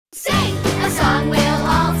Sing a song, we'll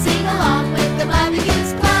all sing along with the Mother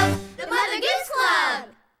Goose Club. The Mother Goose Club.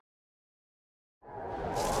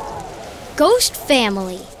 Ghost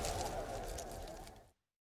Family.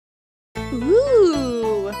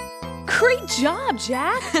 Ooh! Great job,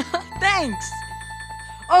 Jack! Thanks!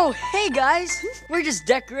 Oh, hey guys! We're just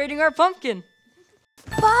decorating our pumpkin.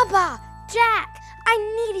 Baba, Jack, I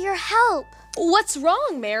need your help. What's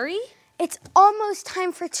wrong, Mary? It's almost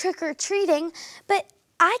time for trick-or-treating, but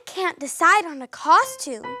I can't decide on a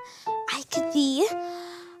costume. I could be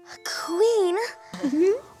a queen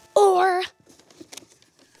or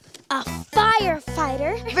a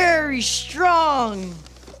firefighter. Very strong!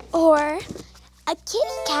 Or a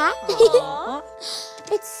kitty cat.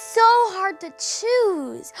 It's so hard to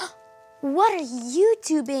choose. What are you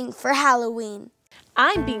two being for Halloween?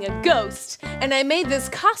 I'm being a ghost, and I made this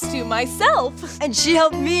costume myself. And she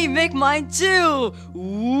helped me make mine too!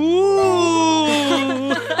 Ooh!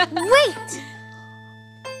 Wait!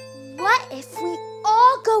 What if we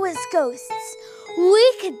all go as ghosts?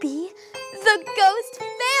 We could be the ghost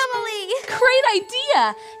family! Great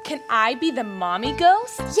idea! Can I be the mommy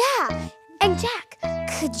ghost? Yeah, and Jack,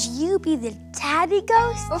 could you be the daddy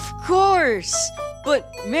ghost? Of course! But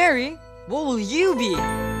Mary, what will you be?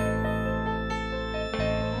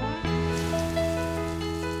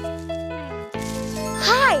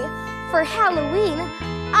 Hi! For Halloween,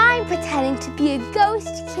 I'm pretending to be a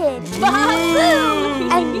ghost kid. Bahoo!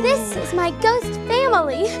 And this is my ghost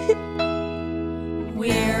family.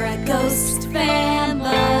 We're a ghost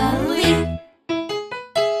family.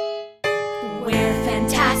 We're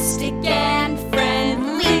fantastic and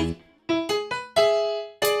friendly.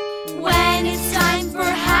 When it's time for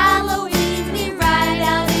Halloween, we ride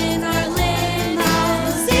out in our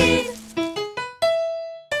limousine.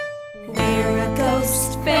 We're a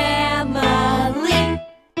ghost family.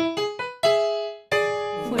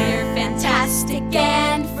 We're fantastic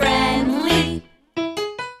and friendly.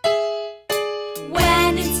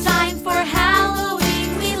 When it's time for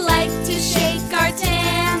Halloween, we like to shake our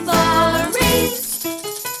tambourines.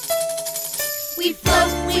 We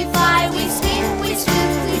float, we fly, we spin, we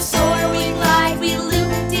swoop, we soar, we glide, we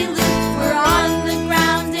loop-de-loop. We're on the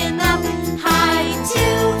ground and up high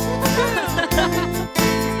too.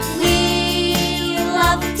 We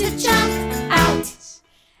love to jump out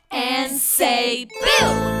and say boo.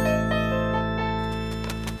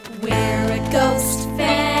 We're a ghost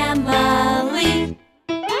family.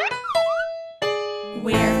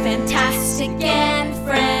 We're fantastic and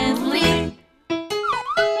friendly.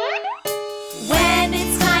 When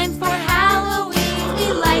it's time for Halloween,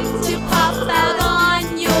 we like to pop out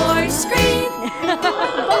on your screen.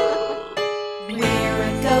 We're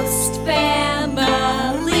a ghost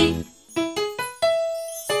family.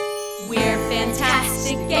 We're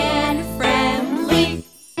fantastic and friendly.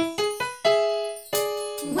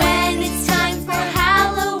 When it's time for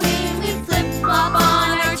Halloween, we flip-flop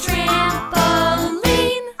on our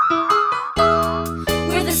trampoline.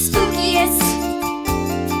 We're the spookiest.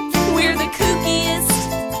 We're the kookiest.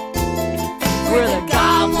 We're the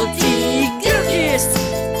gobbledygookiest.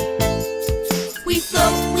 We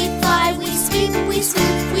float, we fly, we sweep, we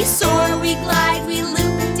swoop, we soar, we glide, we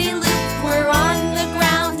loop-de-loop. We're on the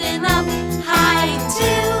ground and up high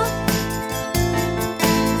too.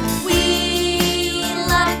 We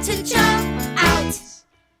love to jump out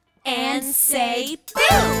and say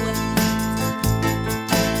boo.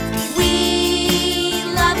 We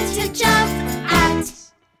love to jump out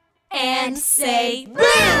and say boo.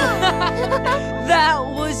 That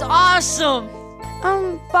was awesome!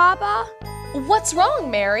 Baba, What's wrong,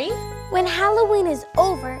 Mary? when Halloween is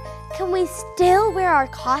over, can we still wear our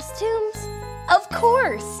costumes? Of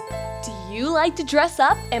course! Do you like to dress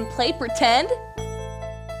up and play pretend? Ooh,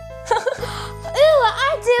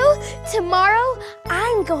 I do! Tomorrow,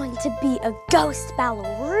 I'm going to be a ghost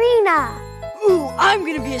ballerina. Ooh, I'm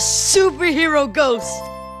gonna be a superhero ghost!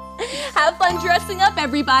 Have fun dressing up,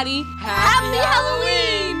 everybody! Happy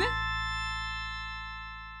Halloween!